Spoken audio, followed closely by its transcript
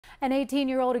An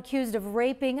 18-year-old accused of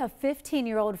raping a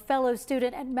 15-year-old fellow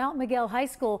student at Miguel High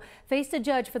School faced a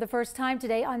judge for the first time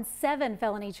today on 7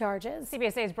 felony charges.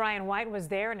 CBSA's Brian White was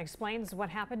there and explains what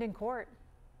happened in court.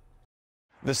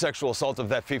 The sexual assault of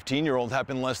that 15-year-old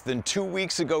happened less than 2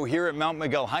 weeks ago here at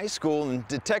Miguel High School, and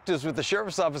detectives with the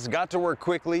sheriff's office got to work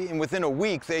quickly, and within a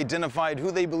week they identified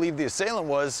who they believed the assailant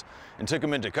was and took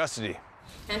him into custody.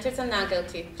 Enters a not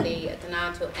guilty plea,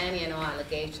 denial to any and all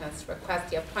allegations, request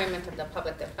the appointment of the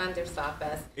public defender's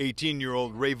office.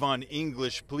 18-year-old Reyvon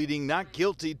English pleading not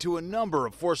guilty to a number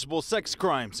of forcible sex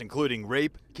crimes, including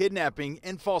rape, kidnapping,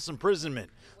 and false imprisonment.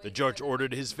 The judge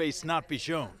ordered his face not be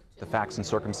shown. The facts and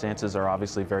circumstances are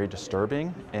obviously very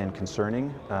disturbing and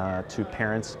concerning to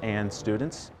parents and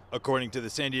students. According to the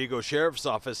San Diego Sheriff's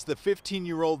Office, the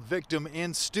 15-year-old victim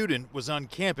and student was on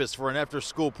campus for an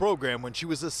after-school program when she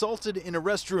was assaulted in a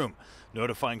restroom,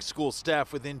 notifying school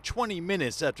staff within 20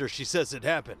 minutes after she says it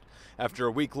happened. After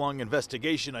a week-long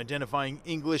investigation identifying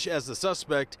English as the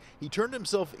suspect, he turned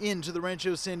himself in to the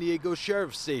Rancho San Diego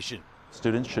Sheriff's Station.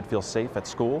 Students should feel safe at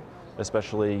school,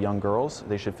 especially young girls.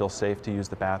 They should feel safe to use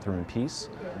the bathroom in peace,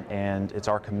 and it's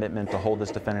our commitment to hold this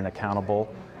defendant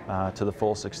accountable to the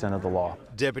fullest extent of the law.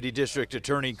 Deputy District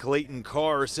Attorney Clayton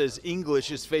Carr says English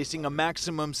is facing a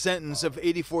maximum sentence of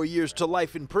 84 years to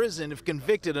life in prison if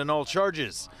convicted on all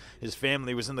charges. His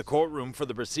family was in the courtroom for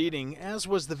the proceeding, as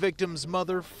was the victim's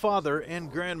mother, father, and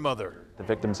grandmother. The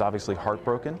victim's obviously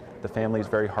heartbroken. The family is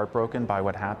very heartbroken by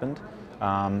what happened.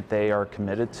 They are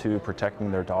committed to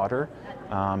protecting their daughter.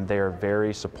 They are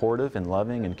very supportive and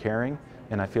loving and caring,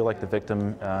 and I feel like the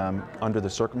victim, under the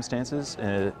circumstances,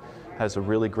 has a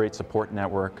really great support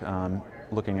network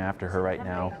looking after her right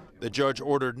now. The judge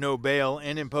ordered no bail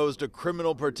and imposed a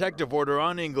criminal protective order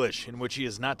on English, in which he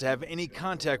is not to have any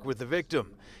contact with the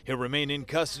victim. He'll remain in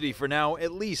custody for now,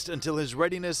 at least until his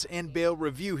readiness and bail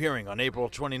review hearing on April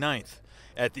 29th.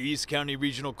 At the East County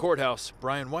Regional Courthouse,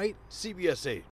 Brian White, CBS 8.